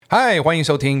嗨，欢迎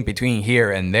收听 Between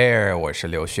Here and There， 我是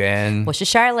刘轩，我是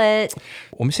Charlotte。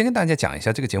我们先跟大家讲一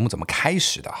下这个节目怎么开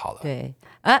始的，好了。对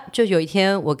啊，就有一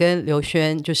天我跟刘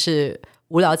轩就是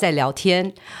无聊在聊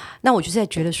天，那我就在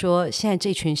觉得说，现在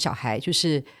这群小孩就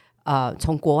是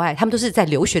从国外，他们都是在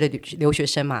留学的留学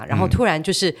生嘛，然后突然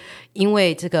就是因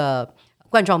为这个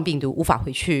冠状病毒无法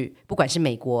回去，不管是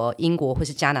美国、英国或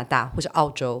是加拿大或是澳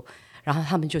洲，然后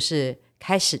他们就是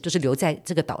开始就是留在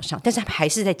这个岛上，但是他们还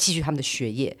是在继续他们的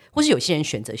学业，或是有些人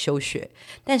选择休学。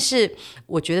但是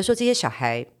我觉得说这些小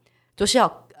孩都是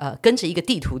要跟着一个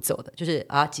地图走的，就是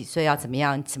几岁要怎么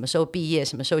样，什么时候毕业，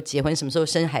什么时候结婚，什么时候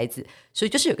生孩子，所以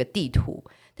就是有个地图。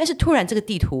但是突然这个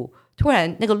地图突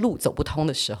然那个路走不通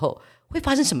的时候，会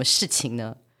发生什么事情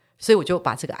呢？所以我就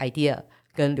把这个 idea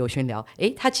跟刘轩聊，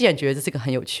他既然觉得这是个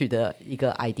很有趣的一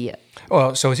个 idea，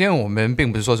 首先我们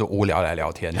并不是说是无聊来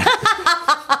聊天的。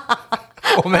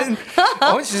我们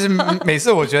其实每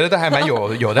次我觉得都还蛮有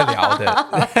的聊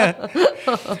的。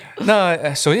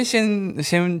那首先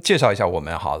先介绍一下我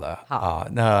们好了。好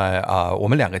我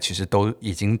们两个其实都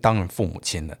已经当了父母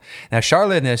亲了。那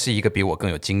Charlotte 呢是一个比我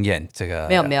更有经验，这个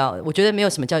没有，我觉得没有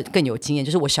什么叫更有经验，就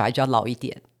是我小孩就要老一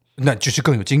点。那就是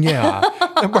更有经验啊，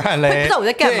那不然嘞？不知道我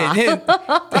在干嘛。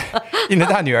你的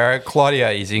大女儿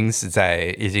Claudia 已经是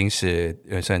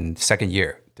算 second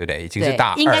year， 对不对？已经是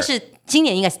大二，今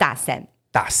年应该是大三。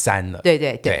大三了，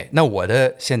对，那我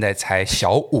的现在才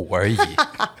小5而已。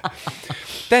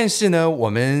但是呢，我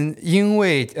们因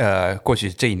为过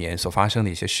去这一年所发生的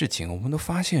一些事情，我们都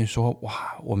发现说，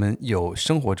哇，我们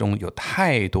生活中有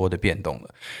太多的变动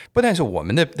了。不但是我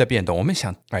们的变动，我们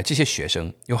想，这些学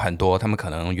生有很多，他们可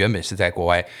能原本是在国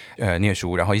外念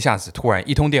书，然后一下子突然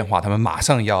一通电话，他们马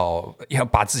上要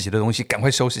把自己的东西赶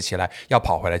快收拾起来，要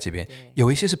跑回来这边。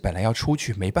有一些是本来要出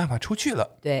去，没办法出去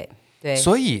了。对，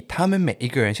所以他们每一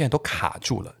个人现在都卡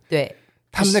住了。对，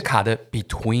他们在卡的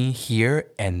between here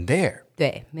and there。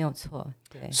对，没有错。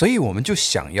对，所以我们就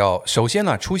想要，首先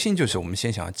呢，初心就是我们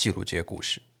先想要记录这些故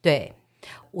事。对，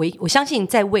我相信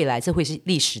在未来这会是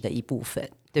历史的一部分，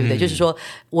对不对？就是说，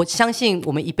我相信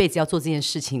我们一辈子要做这件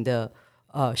事情的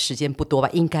时间不多吧，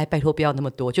应该拜托不要那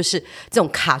么多，就是这种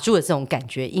卡住的这种感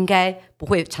觉应该不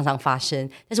会常常发生，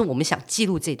但是我们想记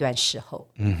录这段时候。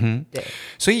对，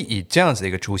所以以这样子的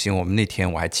一个初心，我们那天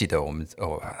我还记得我们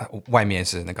外面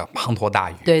是那个滂沱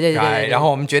大雨，对，然后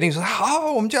我们决定说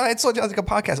好，我们就要来做这个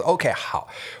podcast。 OK， 好，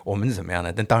我们是怎么样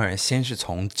呢？但当然先是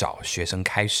从找学生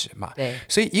开始嘛。对，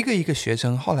所以一个一个学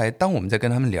生，后来当我们在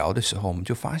跟他们聊的时候，我们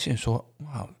就发现说，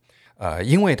哇，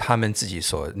因为他们自己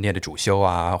所念的主修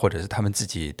啊，或者是他们自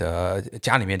己的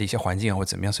家里面的一些环境啊，或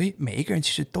怎么样，所以每一个人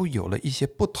其实都有了一些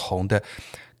不同的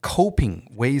coping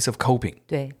ways of coping。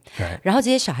 对，然后这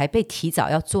些小孩被提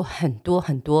早要做很多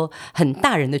很多很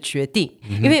大人的决定，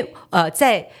因为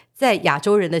在亚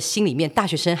洲人的心里面，大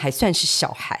学生还算是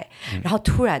小孩，然后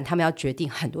突然他们要决定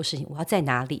很多事情，我要在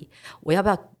哪里，我要不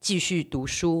要继续读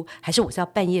书，还是我是要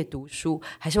半夜读书，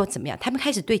还是我怎么样？他们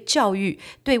开始对教育、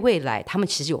对未来，他们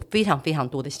其实有非常非常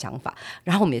多的想法，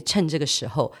然后我们也趁这个时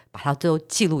候把它都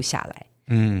记录下来。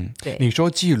对，你说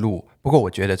记录，不过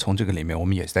我觉得从这个里面我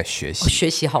们也是在学习，学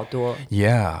习好多。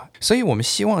Yeah， 所以我们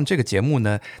希望这个节目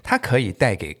呢，它可以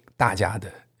带给大家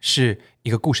的是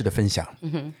一个故事的分享，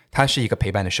它是一个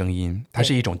陪伴的声音，它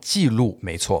是一种记录，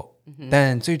没错。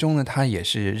但最终呢，它也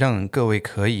是让各位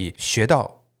可以学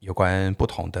到有关不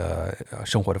同的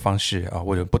生活的方式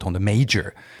或者不同的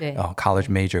major， college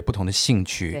major， 不同的兴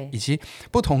趣，以及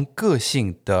不同个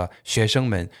性的学生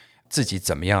们自己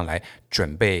怎么样来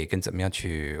准备，跟怎么样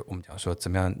去，我们讲说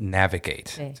怎么样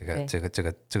navigate，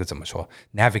 这个怎么说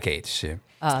navigate 是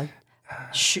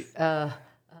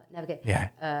navigate，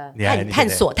探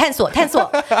索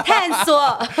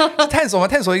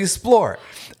explore。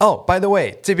 by the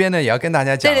way， 这边呢也要跟大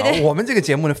家讲，我们这个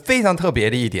节目呢非常特别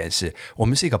的一点是，我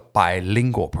们是一个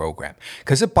bilingual program。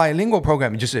 可是 bilingual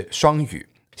program 就是双语，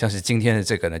像是今天的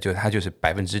这个呢，它就是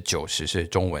 90% 是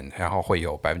中文，然后会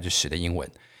有 10% 的英文，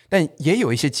但也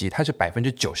有一些集它是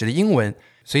 90% 的英文，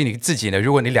所以你自己呢，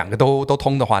如果你两个都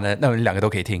通的话呢，那你两个都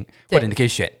可以听，或者你可以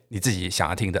选你自己想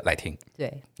要听的来听。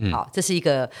对，好，这是一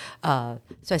个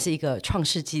算是一个创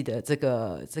世纪的这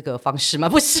个方式吗？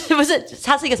不是，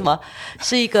它是一个什么？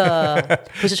是一个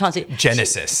不是创世纪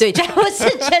Genesis。 对，不是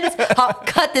Genesis。 好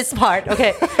 ，cut this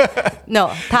part。OK，No，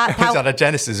 他会想到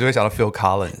Genesis， 会想到 Phil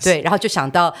Collins。 对，然后就想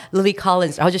到 Lily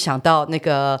Collins， 然后就想到那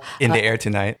个 In the Air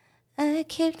Tonight。I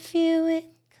can feel it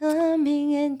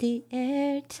coming in the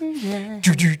air tonight.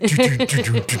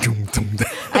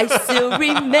 I still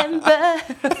remember.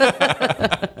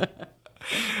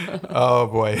 Oh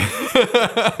boy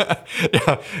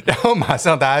然后马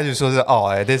上大家就说是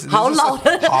好老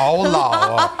好老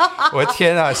啊！我的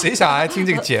天啊，谁想来听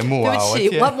这个节目啊？对不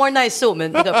起 ，What More Nice 是我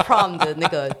们那个 prom 的那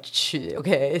个曲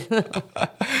 ，OK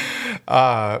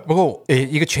不过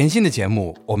一个全新的节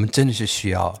目，我们真的是需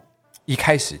要一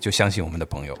开始就相信我们的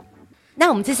朋友。那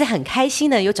我们这次很开心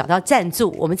的有找到赞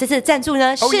助，我们这次的赞助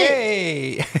呢是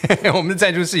我们的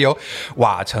赞助是由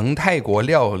瓦城泰国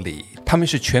料理，他们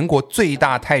是全国最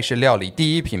大泰式料理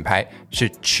第一品牌，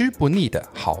是吃不腻的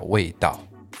好味道。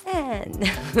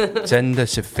真的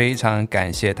是非常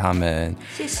感谢他们，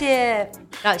谢谢。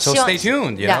So stay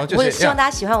tuned， 我希望大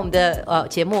家喜欢我们的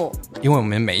节目，因为我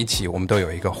们每一期我们都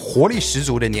有一个活力十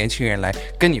足的年轻人来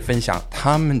跟你分享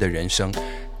他们的人生，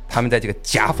他们在这个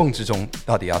夹缝之中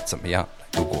到底要怎么样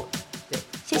度过。对，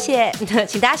谢谢，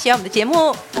请大家喜欢我们的节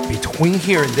目。Between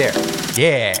here and there，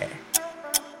 yeah。